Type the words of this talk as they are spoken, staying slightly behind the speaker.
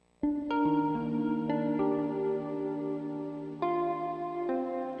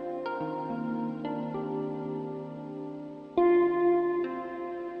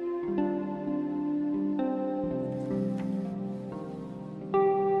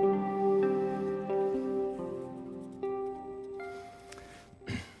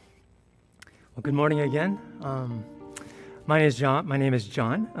Well, good morning again. My name is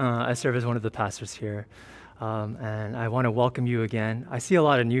John. I serve as one of the pastors here, and I want to welcome you again. I see a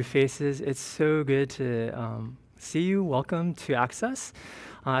lot of new faces. It's so good to see you. Welcome to Access.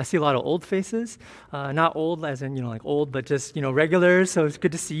 I see a lot of old faces, not old as in like old, but just regulars. So it's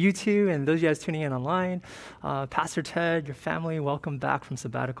good to see you too, and those of you guys tuning in online. Pastor Ted, your family, welcome back from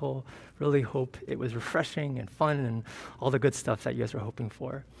sabbatical. Really hope it was refreshing and fun and all the good stuff that you guys were hoping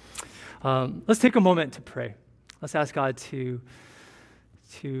for. Let's take a moment to pray. Let's ask God to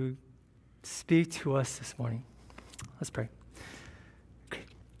speak to us this morning. Let's pray.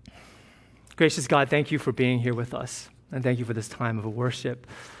 Gracious God, thank you for being here with us. And thank you for this time of worship,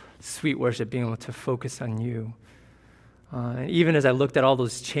 sweet worship, being able to focus on you. And even as I looked at all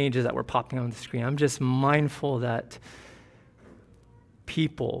those changes that were popping on the screen, I'm just mindful that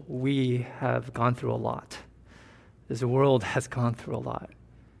we have gone through a lot. This world has gone through a lot.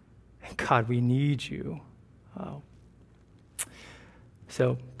 And God, we need you.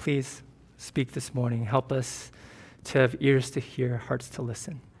 So please speak this morning. Help us to have ears to hear, hearts to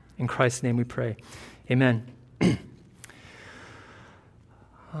listen. In Christ's name we pray. Amen.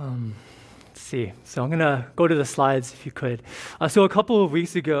 Let's see. So I'm going to go to the slides if you could. So a couple of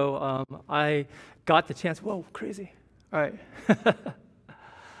weeks ago, I got the chance. Whoa, crazy. All right.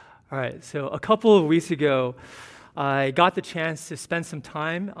 All right. So a couple of weeks ago, I got the chance to spend some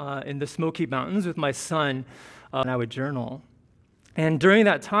time in the Smoky Mountains with my son, and I would journal. And during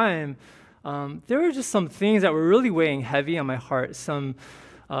that time, there were just some things that were really weighing heavy on my heart, some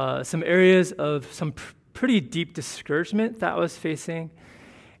areas of some pretty deep discouragement that I was facing.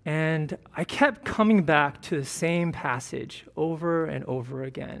 And I kept coming back to the same passage over and over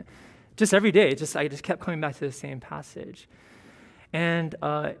again. Just every day, I just kept coming back to the same passage. And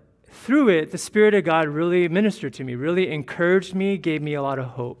through it, the Spirit of God really ministered to me, really encouraged me, gave me a lot of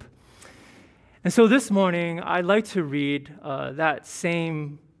hope. And so this morning, I'd like to read that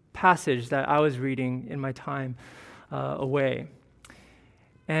same passage that I was reading in my time away.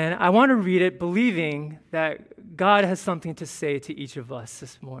 And I want to read it believing that God has something to say to each of us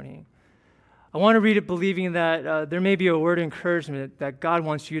this morning. I want to read it believing that there may be a word of encouragement that God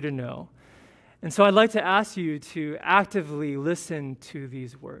wants you to know. And so I'd like to ask you to actively listen to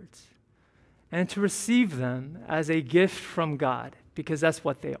these words and to receive them as a gift from God, because that's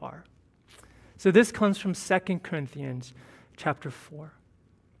what they are. So this comes from 2 Corinthians chapter 4.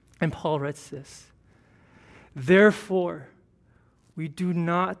 And Paul writes this: "Therefore, we do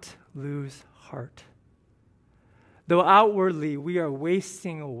not lose heart. Though outwardly we are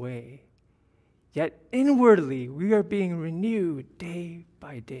wasting away, yet inwardly we are being renewed day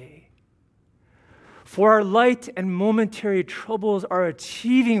by day. For our light and momentary troubles are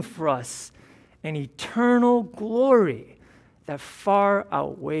achieving for us an eternal glory that far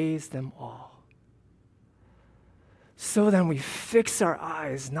outweighs them all. So then we fix our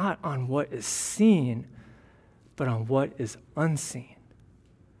eyes not on what is seen, but on what is unseen.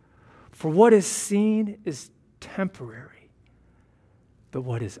 For what is seen is temporary, but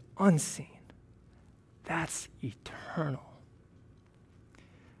what is unseen, that's eternal.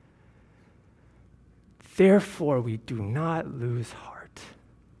 Therefore, we do not lose heart."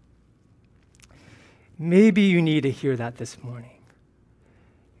 Maybe you need to hear that this morning.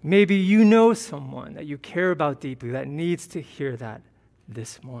 Maybe you know someone that you care about deeply that needs to hear that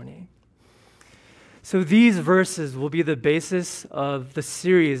this morning. So these verses will be the basis of the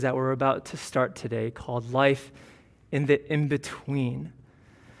series that we're about to start today called Life in the In-Between.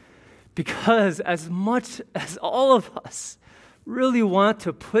 Because as much as all of us really want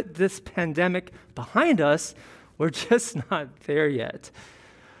to put this pandemic behind us, we're just not there yet.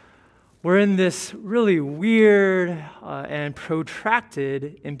 We're in this really weird and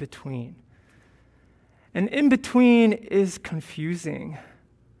protracted in-between. And in-between is confusing.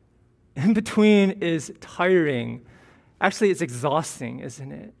 In-between is tiring. Actually, it's exhausting,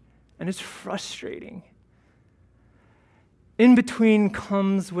 isn't it? And it's frustrating. In-between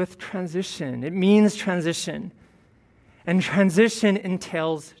comes with transition. It means transition. And transition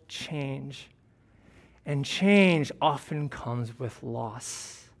entails change. And change often comes with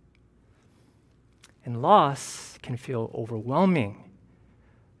loss. And loss can feel overwhelming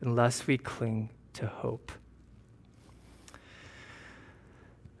unless we cling to hope.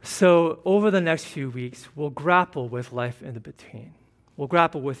 So over the next few weeks, we'll grapple with life in the between. We'll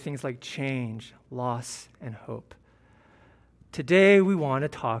grapple with things like change, loss, and hope. Today, we want to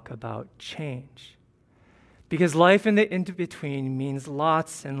talk about change. Because life in the in-between means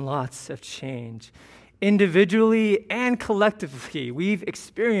lots and lots of change Individually and collectively, we've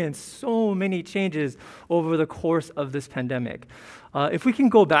experienced so many changes over the course of this pandemic. If we can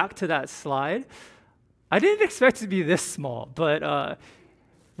go back to that slide, I didn't expect it to be this small, but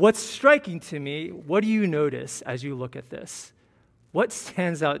what's striking to me, what do you notice as you look at this? What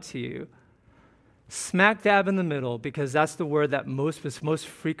stands out to you? Smack dab in the middle, because that's the word that was most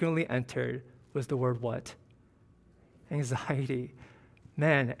frequently entered, was the word what? Anxiety.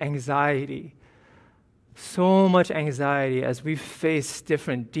 Man, anxiety. So much anxiety as we face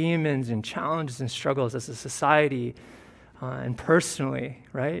different demons and challenges and struggles as a society and personally,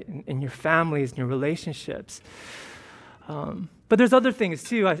 right? In your families and your relationships. But there's other things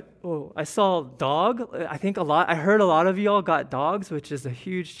too. I saw dog. I heard a lot of y'all got dogs, which is a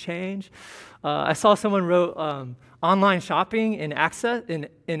huge change. I saw someone wrote online shopping in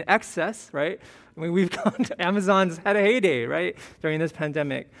excess, right? I mean, we've gone to Amazon's had a heyday, right, during this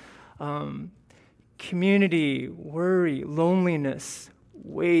pandemic. Community, worry, loneliness,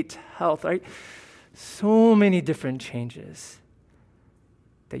 weight, health, right? So many different changes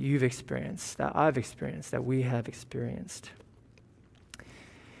that you've experienced, that I've experienced, that we have experienced.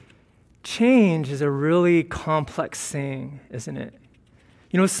 Change is a really complex thing, isn't it?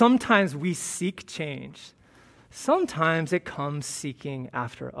 You know, sometimes we seek change. Sometimes it comes seeking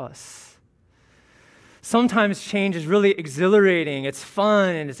after us. Sometimes change is really exhilarating, it's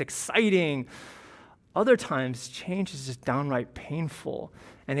fun, and it's exciting. Other times, change is just downright painful,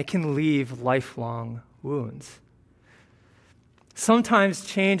 and it can leave lifelong wounds. Sometimes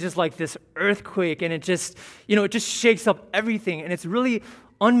change is like this earthquake, and it just shakes up everything, and it's really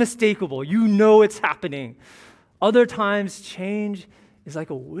unmistakable. You know it's happening. Other times, change is like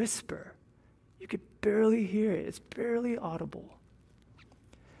a whisper. You could barely hear it. It's barely audible.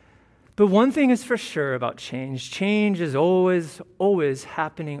 But one thing is for sure about change. Change is always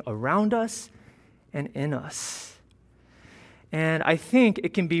happening around us and in us. And I think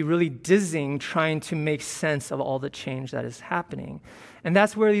it can be really dizzying trying to make sense of all the change that is happening. And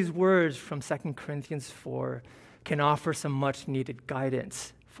that's where these words from 2 Corinthians 4 can offer some much needed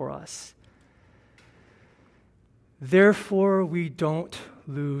guidance for us. Therefore, we don't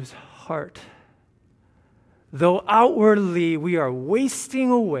lose heart. Though outwardly we are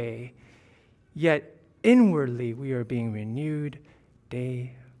wasting away, yet inwardly we are being renewed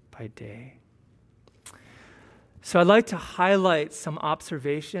day by day. So I'd like to highlight some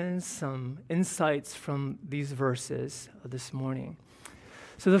observations, some insights from these verses this morning.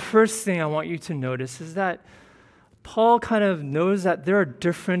 So the first thing I want you to notice is that Paul kind of knows that there are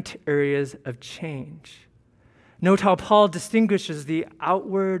different areas of change. Note how Paul distinguishes the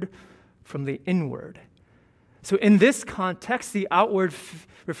outward from the inward. So in this context, the outward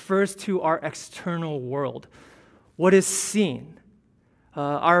refers to our external world, what is seen,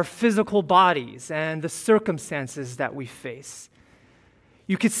 our physical bodies and the circumstances that we face.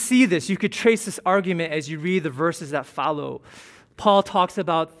 You could see this, you could trace this argument as you read the verses that follow. Paul talks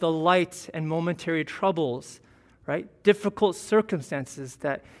about the light and momentary troubles, right? Difficult circumstances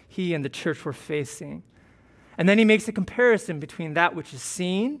that he and the church were facing. And then he makes a comparison between that which is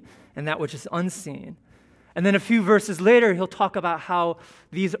seen and that which is unseen. And then a few verses later, he'll talk about how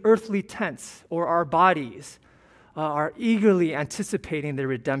these earthly tents, or our bodies, are eagerly anticipating their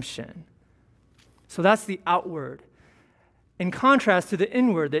redemption. So that's the outward. In contrast to the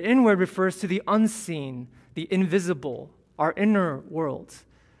inward refers to the unseen, the invisible, our inner worlds.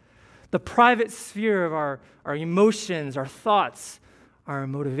 The private sphere of our emotions, our thoughts, our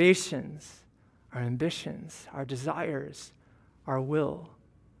motivations, our ambitions, our desires, our will.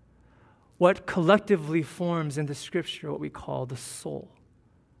 What collectively forms in the scripture what we call the soul,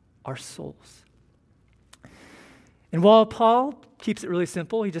 our souls. And while Paul keeps it really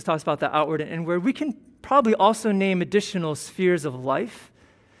simple, he just talks about the outward and inward, we can probably also name additional spheres of life,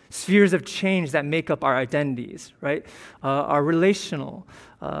 spheres of change that make up our identities, right? Our relational,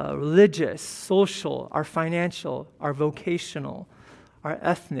 religious, social, our financial, our vocational, our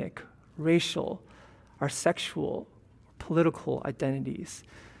ethnic, racial, our sexual, political identities.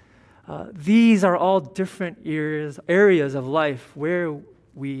 These are all different areas of life where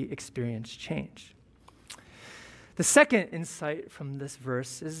we experience change. The second insight from this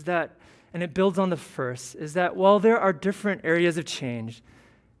verse is that, and it builds on the first, is that while there are different areas of change,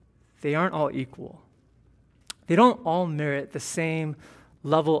 they aren't all equal. They don't all merit the same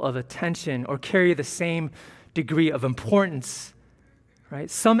level of attention or carry the same degree of importance, right?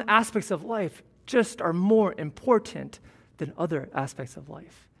 Some aspects of life just are more important than other aspects of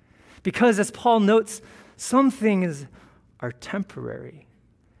life. Because as Paul notes, some things are temporary.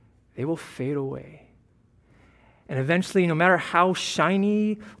 They will fade away. And eventually, no matter how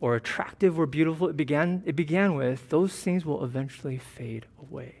shiny or attractive or beautiful it began with, those things will eventually fade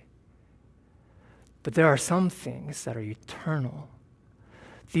away. But there are some things that are eternal.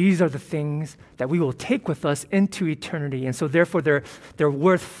 These are the things that we will take with us into eternity. And so therefore, they're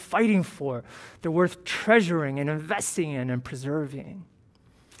worth fighting for. They're worth treasuring and investing in and preserving.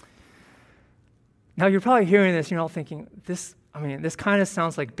 Now, you're probably hearing this, you're all thinking, this kind of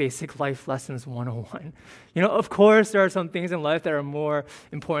sounds like basic life lessons 101. Of course, there are some things in life that are more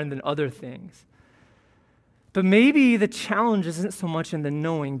important than other things. But maybe the challenge isn't so much in the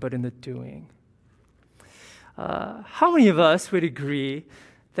knowing, but in the doing. How many of us would agree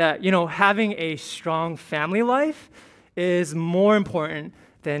that, having a strong family life is more important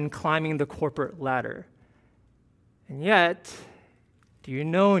than climbing the corporate ladder? And yet, do you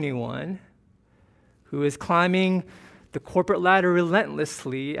know anyone who is climbing the corporate ladder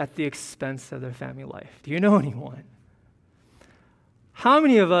relentlessly at the expense of their family life? Do you know anyone? How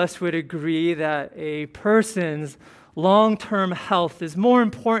many of us would agree that a person's long-term health is more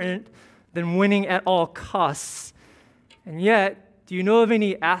important than winning at all costs? And yet, do you know of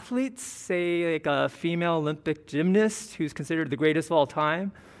any athletes, say like a female Olympic gymnast who's considered the greatest of all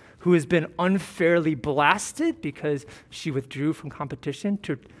time, who has been unfairly blasted because she withdrew from competition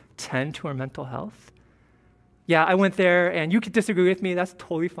to tend to her mental health? Yeah, I went there, and you could disagree with me. That's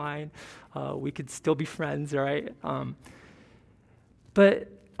totally fine. We could still be friends, all right?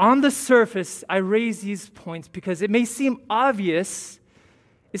 But on the surface, I raise these points because it may seem obvious.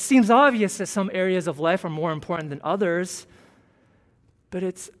 It seems obvious that some areas of life are more important than others, but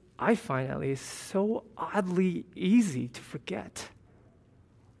it's, I find at least, so oddly easy to forget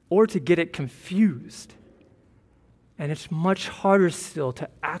or to get it confused. And it's much harder still to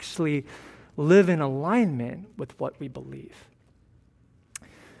actually live in alignment with what we believe.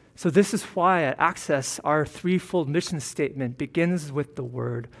 So this is why at Access, our threefold mission statement begins with the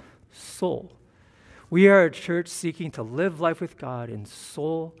word soul. We are a church seeking to live life with God in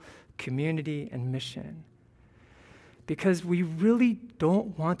soul, community, and mission. Because we really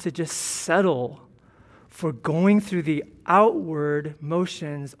don't want to just settle for going through the outward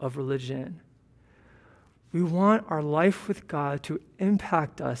motions of religion. We want our life with God to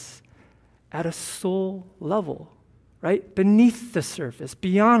impact us at a soul level, right? Beneath the surface,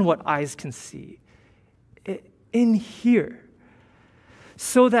 beyond what eyes can see, in here.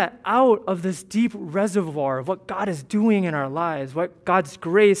 So that out of this deep reservoir of what God is doing in our lives, what God's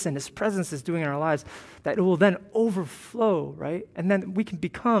grace and His presence is doing in our lives, that it will then overflow, right? And then we can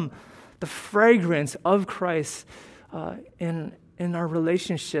become the fragrance of Christ in our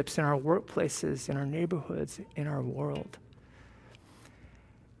relationships, in our workplaces, in our neighborhoods, in our world.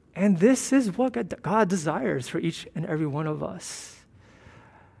 And this is what God desires for each and every one of us.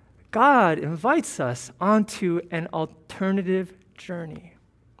 God invites us onto an alternative journey.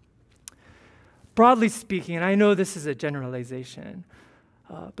 Broadly speaking, and I know this is a generalization,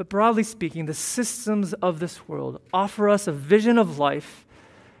 but broadly speaking, the systems of this world offer us a vision of life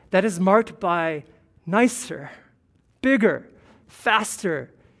that is marked by nicer, bigger,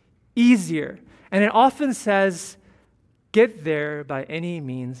 faster, easier, and it often says, get there by any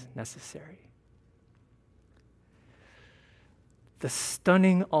means necessary. The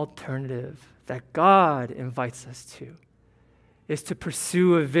stunning alternative that God invites us to is to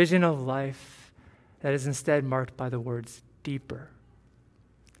pursue a vision of life that is instead marked by the words deeper,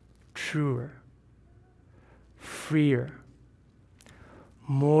 truer, freer,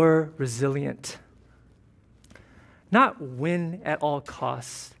 more resilient. Not win at all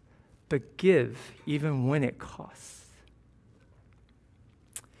costs, but give even when it costs.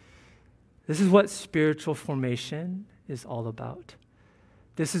 This is what spiritual formation is all about.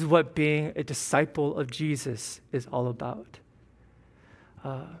 This is what being a disciple of Jesus is all about.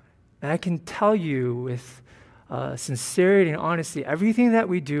 And I can tell you with sincerity and honesty, everything that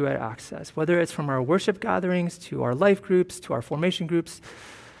we do at Access, whether it's from our worship gatherings to our life groups, to our formation groups,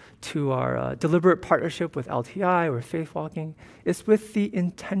 to our deliberate partnership with LTI or Faith Walking, it's with the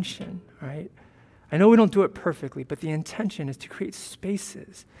intention, right? I know we don't do it perfectly, but the intention is to create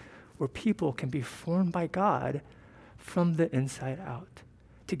spaces where people can be formed by God from the inside out,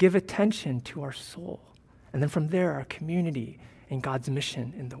 to give attention to our soul, and then from there, our community and God's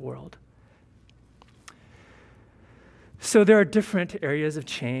mission in the world. So there are different areas of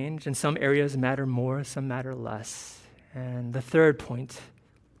change, and some areas matter more, some matter less. And the third point,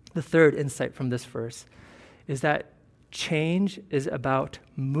 the third insight from this verse is that change is about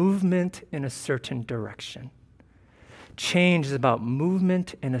movement in a certain direction. Change is about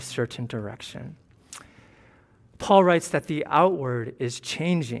movement in a certain direction. Paul writes that the outward is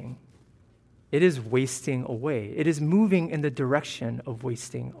changing, it is wasting away. It is moving in the direction of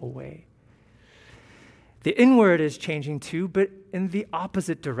wasting away. The inward is changing too, but in the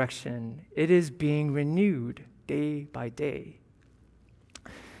opposite direction. It is being renewed day by day.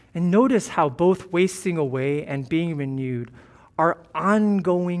 And notice how both wasting away and being renewed are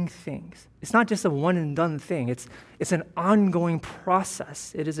ongoing things. It's not just a one and done thing. It's an ongoing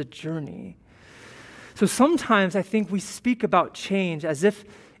process. It is a journey. So sometimes I think we speak about change as if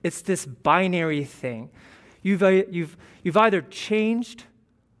it's this binary thing. You've either changed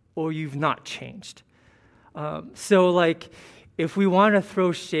or you've not changed. So like if we want to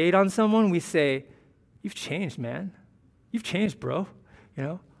throw shade on someone, we say, "You've changed, man. You've changed, bro."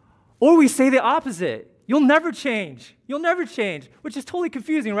 Or we say the opposite. "You'll never change. You'll never change," which is totally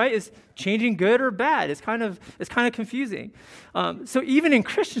confusing, right? Is changing good or bad? It's kind of confusing. So even in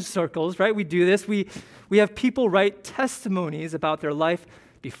Christian circles, right, we do this. We have people write testimonies about their life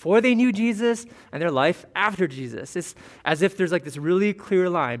before they knew Jesus and their life after Jesus. It's as if there's like this really clear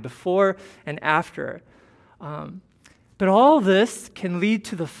line before and after. But all this can lead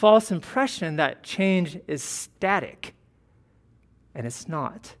to the false impression that change is static, and it's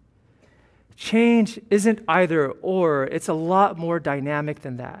not. Change isn't either or, it's a lot more dynamic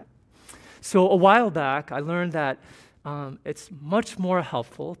than that. So a while back, I learned that it's much more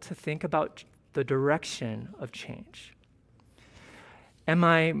helpful to think about the direction of change. Am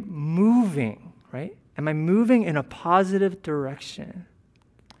I moving, right? Am I moving in a positive direction?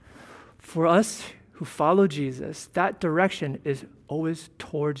 For us who follow Jesus, that direction is always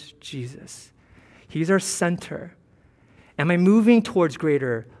towards Jesus. He's our center. Am I moving towards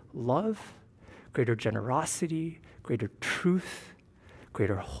greater love, greater generosity, greater truth,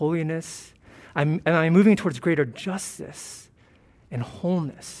 greater holiness? Am I moving towards greater justice and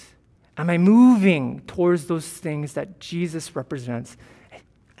wholeness? Am I moving towards those things that Jesus represents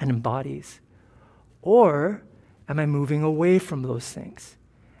and embodies? Or am I moving away from those things?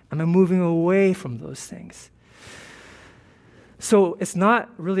 Am I moving away from those things? So it's not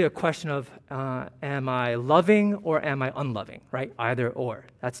really a question of am I loving or am I unloving, right? Either or.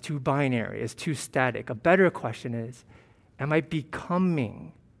 That's too binary. It's too static. A better question is, am I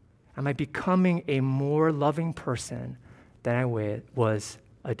becoming a more loving person than I was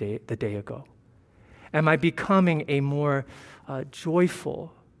the day ago? Am I becoming a more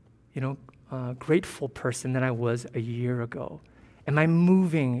joyful, grateful person than I was a year ago? Am I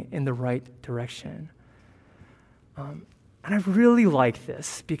moving in the right direction? And I really like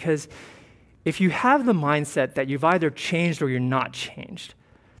this because if you have the mindset that you've either changed or you're not changed,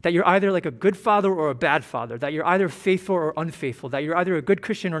 that you're either like a good father or a bad father, that you're either faithful or unfaithful, that you're either a good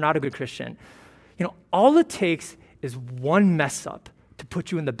Christian or not a good Christian, all it takes is one mess up to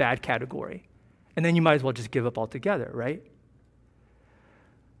put you in the bad category. And then you might as well just give up altogether, right?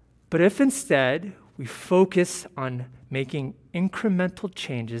 But if instead we focus on making incremental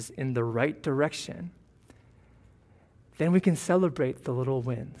changes in the right direction, then we can celebrate the little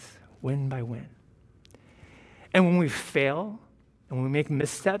wins, win by win. And when we fail and when we make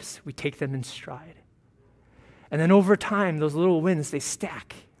missteps, we take them in stride. And then over time, those little wins, they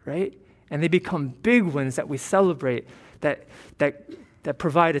stack, right? And they become big wins that we celebrate, that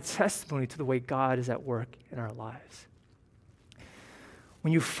provide a testimony to the way God is at work in our lives.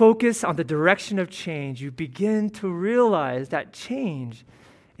 When you focus on the direction of change, you begin to realize that change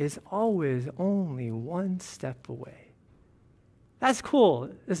is always only one step away. That's cool,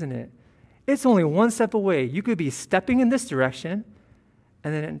 isn't it? It's only one step away. You could be stepping in this direction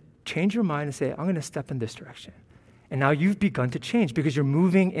and then change your mind and say, I'm going to step in this direction. And now you've begun to change because you're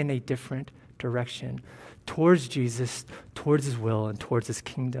moving in a different direction towards Jesus, towards his will, and towards his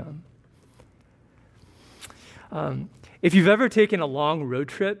kingdom. If you've ever taken a long road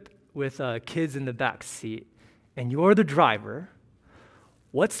trip with kids in the back seat and you're the driver,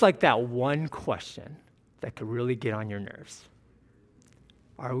 what's like that one question that could really get on your nerves?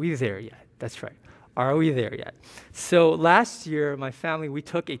 Are we there yet? That's right. Are we there yet? So last year, my family, we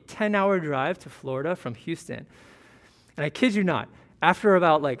took a 10-hour drive to Florida from Houston. And I kid you not, after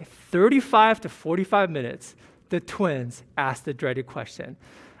about 35 to 45 minutes, the twins asked the dreaded question.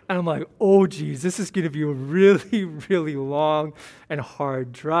 And I'm like, oh, geez, this is going to be a really, really long and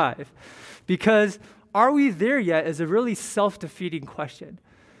hard drive. Because are we there yet is a really self-defeating question.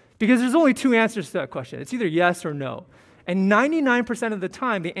 Because there's only two answers to that question. It's either yes or no. And 99% of the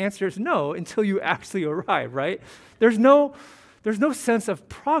time, the answer is no until you actually arrive, right? There's no sense of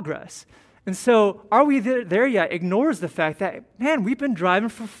progress. And so, are we there yet ignores the fact that, man, we've been driving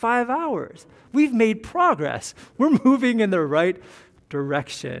for 5 hours. We've made progress. We're moving in the right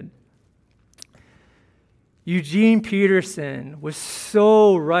direction. Eugene Peterson was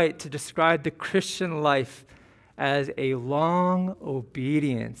so right to describe the Christian life as a long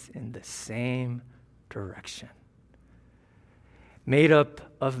obedience in the same direction, made up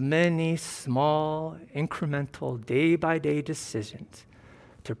of many small, incremental, day-by-day decisions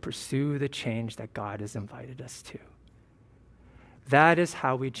to pursue the change that God has invited us to. That is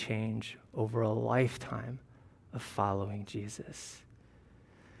how we change over a lifetime of following Jesus.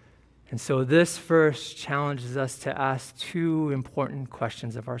 And so this verse challenges us to ask two important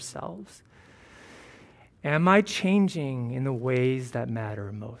questions of ourselves. Am I changing in the ways that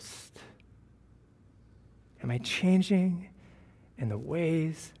matter most? Am I changing in the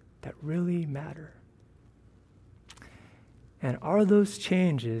ways that really matter? And are those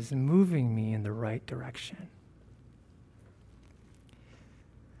changes moving me in the right direction?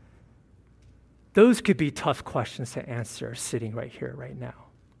 Those could be tough questions to answer sitting right here, right now.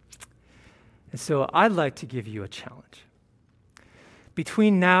 And so I'd like to give you a challenge.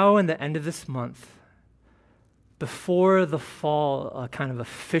 Between now and the end of this month, before the fall kind of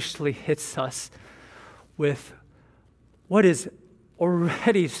officially hits us with what is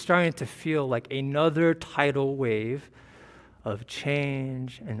already starting to feel like another tidal wave of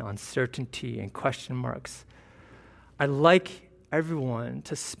change and uncertainty and question marks, I'd like everyone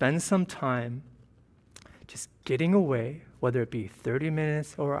to spend some time just getting away, whether it be 30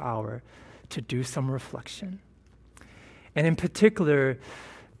 minutes or an hour, to do some reflection. And in particular,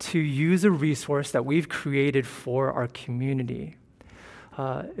 to use a resource that we've created for our community.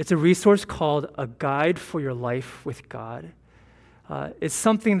 It's a resource called A Guide for Your Life with God. It's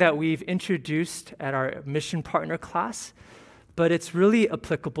something that we've introduced at our mission partner class, but it's really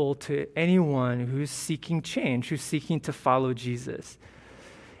applicable to anyone who's seeking change, who's seeking to follow Jesus.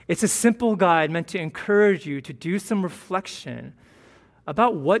 It's a simple guide meant to encourage you to do some reflection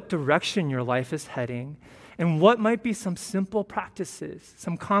about what direction your life is heading and what might be some simple practices,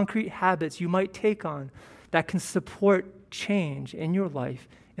 some concrete habits you might take on that can support change in your life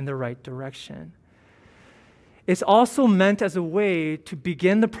in the right direction. It's also meant as a way to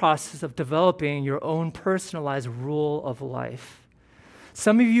begin the process of developing your own personalized rule of life.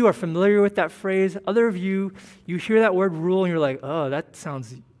 Some of you are familiar with that phrase. Other of you, you hear that word rule and you're like, oh, that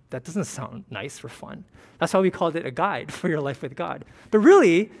doesn't sound nice or fun. That's why we called it a guide for your life with God. But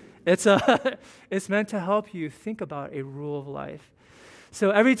really, it's meant to help you think about a rule of life. So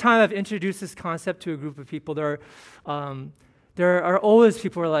every time I've introduced this concept to a group of people, there are always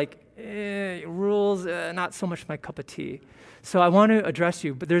people who are like, rules, not so much my cup of tea. So I want to address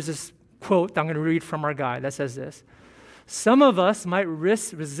you, but there's this quote that I'm going to read from our guide that says this: some of us might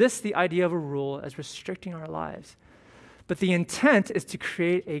resist the idea of a rule as restricting our lives, but the intent is to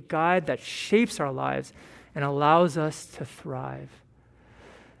create a guide that shapes our lives and allows us to thrive.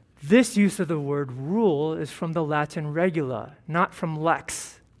 This use of the word rule is from the Latin regula, not from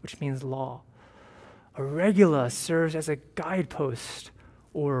lex, which means law. A regula serves as a guidepost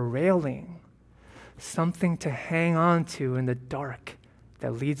or a railing, something to hang on to in the dark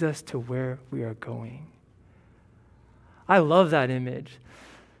that leads us to where we are going. I love that image.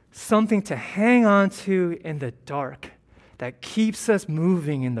 Something to hang on to in the dark that keeps us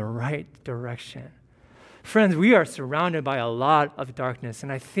moving in the right direction. Friends, we are surrounded by a lot of darkness,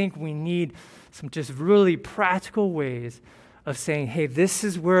 and I think we need some just really practical ways of saying, hey, this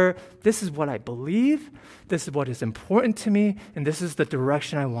is what I believe, this is what is important to me, and this is the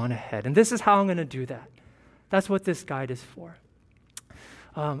direction I want to head. And this is how I'm going to do that. That's what this guide is for.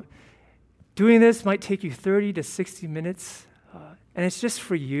 Doing this might take you 30 to 60 minutes, and it's just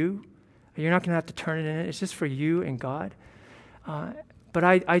for you. You're not going to have to turn it in. It's just for you and God. But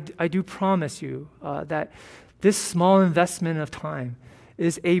I do promise you that this small investment of time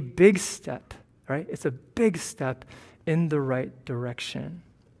is a big step, right? It's a big step in the right direction.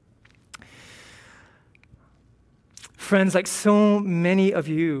 Friends, like so many of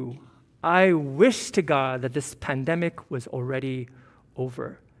you, I wish to God that this pandemic was already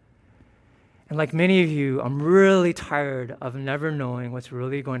over. And like many of you, I'm really tired of never knowing what's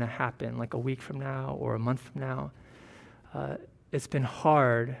really going to happen, like a week from now or a month from now. It's been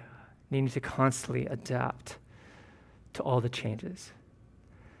hard needing to constantly adapt to all the changes.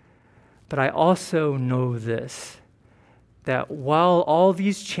 But I also know this, that while all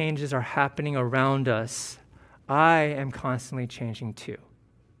these changes are happening around us, I am constantly changing too.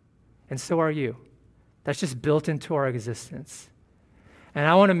 And so are you. That's just built into our existence. And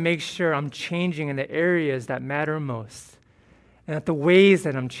I want to make sure I'm changing in the areas that matter most, and that the ways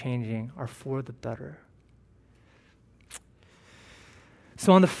that I'm changing are for the better.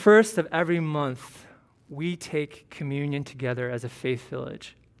 So on the first of every month, we take communion together as a faith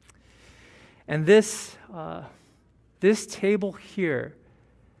village. And this table here,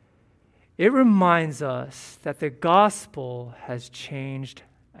 it reminds us that the gospel has changed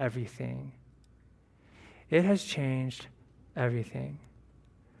everything. It has changed everything.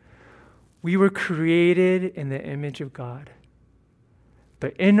 We were created in the image of God.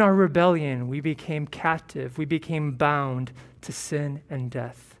 But in our rebellion, we became captive. We became bound to sin and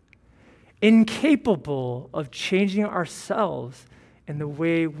death, incapable of changing ourselves in the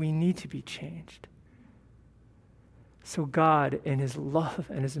way we need to be changed. So God, in his love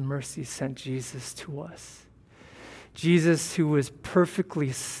and his mercy, sent Jesus to us. Jesus, who was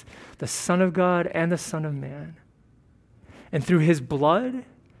perfectly the Son of God and the Son of Man. And through his blood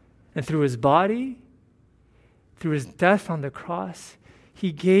and through his body, through his death on the cross,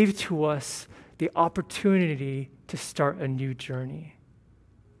 he gave to us the opportunity to start a new journey.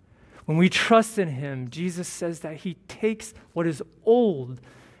 When we trust in him, Jesus says that he takes what is old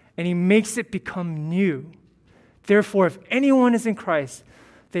and he makes it become new. Therefore, if anyone is in Christ,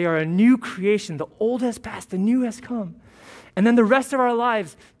 they are a new creation. The old has passed, the new has come. And then the rest of our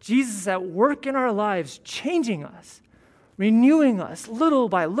lives, Jesus is at work in our lives, changing us, renewing us little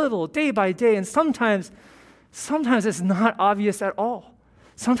by little, day by day. And sometimes it's not obvious at all.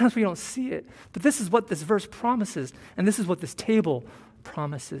 Sometimes we don't see it. But this is what this verse promises, and this is what this table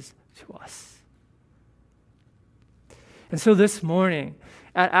promises to us. And so this morning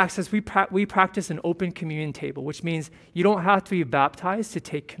at Access, we practice an open communion table, which means you don't have to be baptized to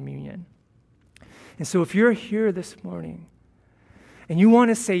take communion. And so if you're here this morning and you want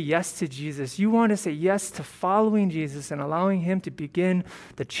to say yes to Jesus, you want to say yes to following Jesus and allowing him to begin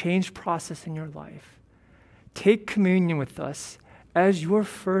the change process in your life, take communion with us as your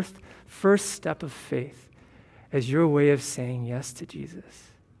first step of faith, as your way of saying yes to Jesus.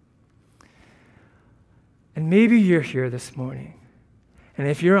 And maybe you're here this morning, and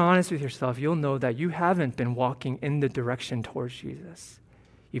if you're honest with yourself, you'll know that you haven't been walking in the direction towards Jesus.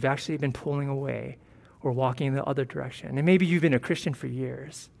 You've actually been pulling away or walking in the other direction. And maybe you've been a Christian for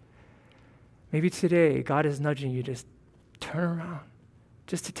years. Maybe today God is nudging you to just turn around,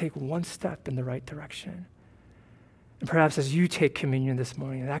 just to take one step in the right direction. And perhaps as you take communion this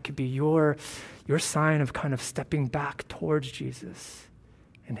morning, that could be your sign of kind of stepping back towards Jesus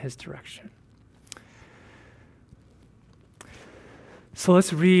in his direction. So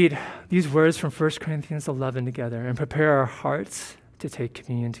let's read these words from 1 Corinthians 11 together and prepare our hearts to take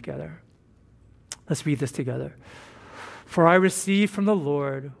communion together. Let's read this together. For I received from the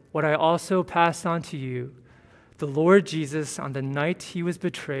Lord what I also passed on to you. The Lord Jesus, on the night he was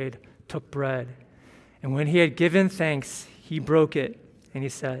betrayed, took bread. And when he had given thanks, he broke it, and he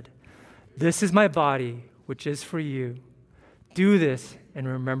said, "This is my body, which is for you. Do this in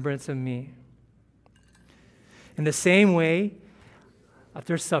remembrance of me." In the same way,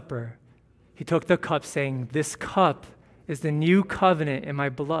 after supper, he took the cup, saying, "This cup is the new covenant in my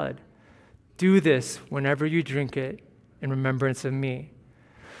blood. Do this whenever you drink it in remembrance of me.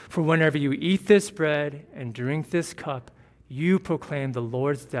 For whenever you eat this bread and drink this cup, you proclaim the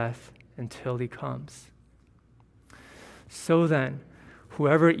Lord's death until he comes. So then,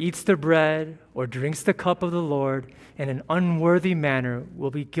 whoever eats the bread or drinks the cup of the Lord in an unworthy manner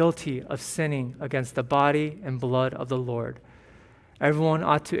will be guilty of sinning against the body and blood of the Lord. Everyone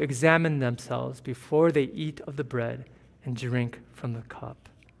ought to examine themselves before they eat of the bread and drink from the cup."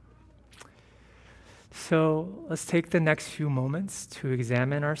 So let's take the next few moments to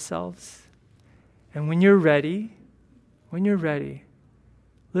examine ourselves. And when you're ready,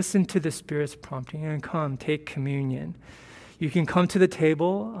 listen to the Spirit's prompting and come take communion. You can come to the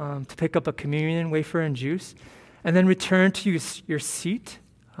table to pick up a communion wafer and juice, and then return to your seat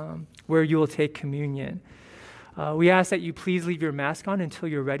where you will take communion. We ask that you please leave your mask on until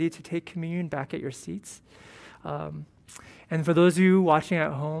you're ready to take communion back at your seats. And for those of you watching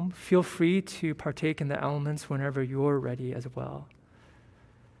at home, feel free to partake in the elements whenever you're ready as well.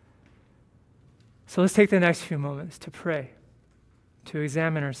 So let's take the next few moments to pray, to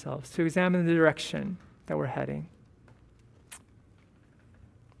examine ourselves, to examine the direction that we're heading.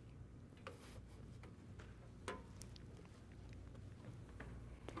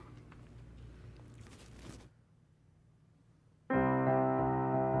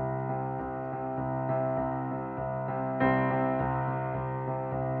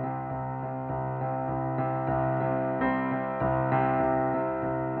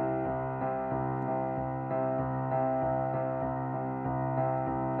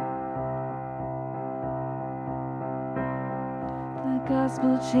 The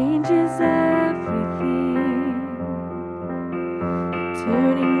gospel changes everything, a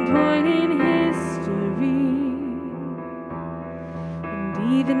turning point in history, and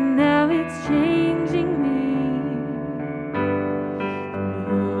Even now it's changing me from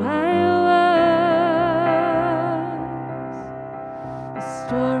who I was. The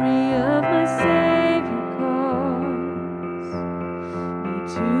story of my Savior calls me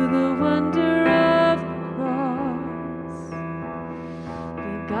to the wonder of the cross.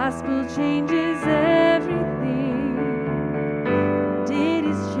 The gospel changes everything, and it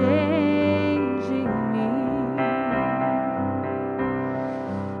is changing me.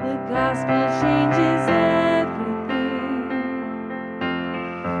 The gospel changes everything,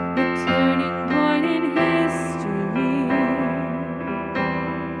 the turning point in history.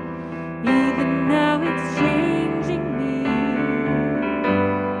 Even now it's changing me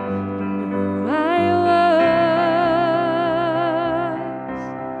from who I was.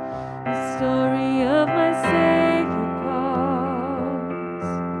 The story of my Savior calls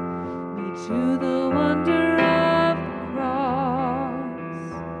me to the wonder of the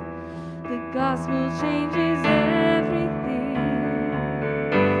cross. The gospel changes everything,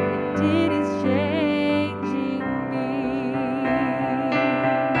 and it is changing me.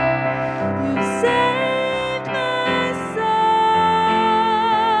 You saved my soul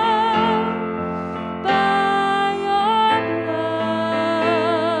by your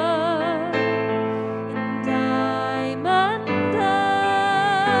blood, and I'm undone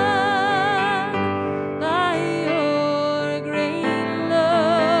by your great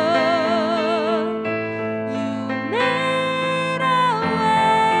love. You made a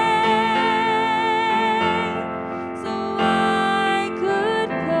way so I could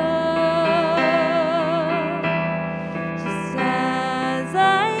come just as I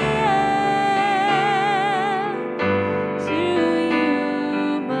am to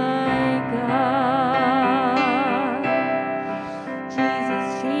you, my God. Jesus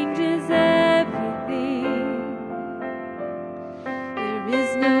changes everything. There is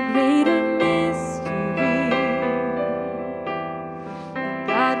no greater mystery that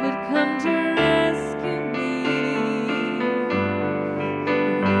God would come to rescue me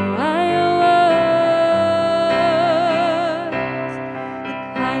from who I was. The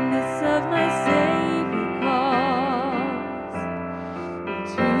kindness of my Savior calls me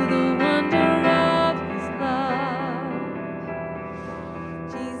to the wonder of His love.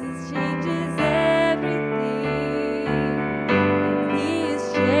 Jesus changes everything, and He is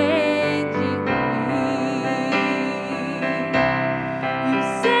changing me. You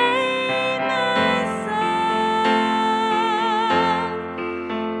saved my soul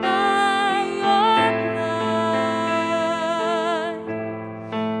by your blood,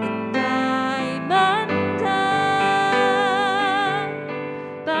 and I'm undone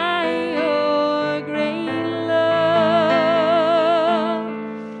by your great love.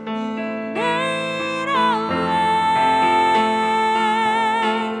 You made a way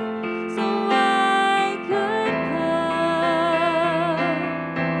so I could come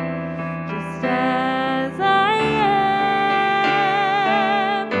just as I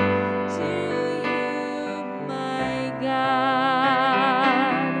am to you, my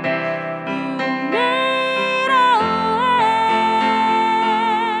God. You made a way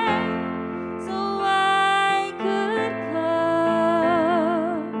so I could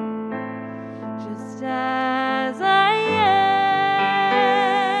come just as I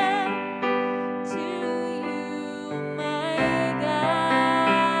am to you, my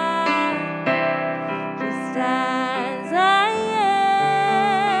God. Just as I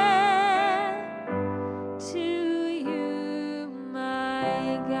am to you,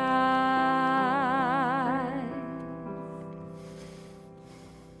 my God.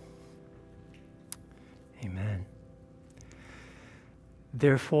 Amen.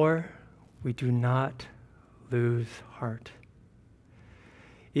 Therefore, we do not lose heart.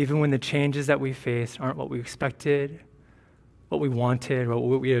 Even when the changes that we face aren't what we expected, what we wanted, or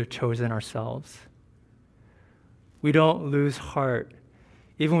what we have chosen ourselves. We don't lose heart,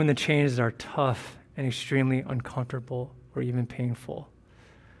 even when the changes are tough and extremely uncomfortable or even painful.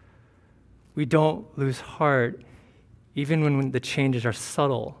 We don't lose heart, even when the changes are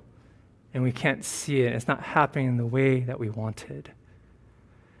subtle and we can't see it. It's not happening in the way that we wanted.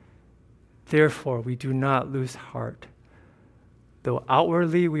 Therefore, we do not lose heart. Though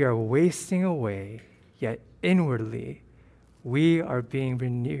outwardly we are wasting away, yet inwardly we are being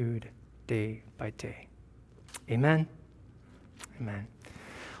renewed day by day. Amen. Amen.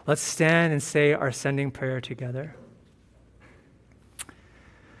 Let's stand and say our sending prayer together.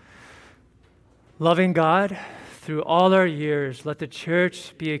 Loving God, through all our years, let the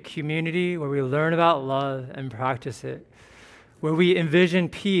church be a community where we learn about love and practice it, where we envision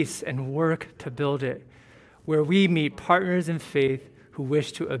peace and work to build it, where we meet partners in faith who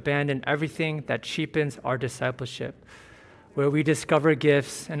wish to abandon everything that cheapens our discipleship, where we discover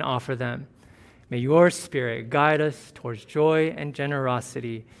gifts and offer them. May your Spirit guide us towards joy and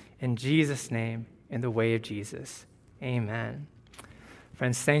generosity in Jesus' name, in the way of Jesus. Amen.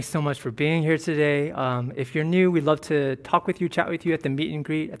 Friends, thanks so much for being here today. If you're new, we'd love to talk with you, chat with you at the meet and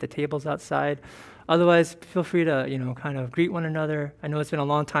greet at the tables outside. Otherwise, feel free to, kind of greet one another. I know it's been a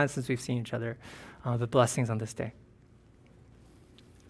long time since we've seen each other. The blessings on this day.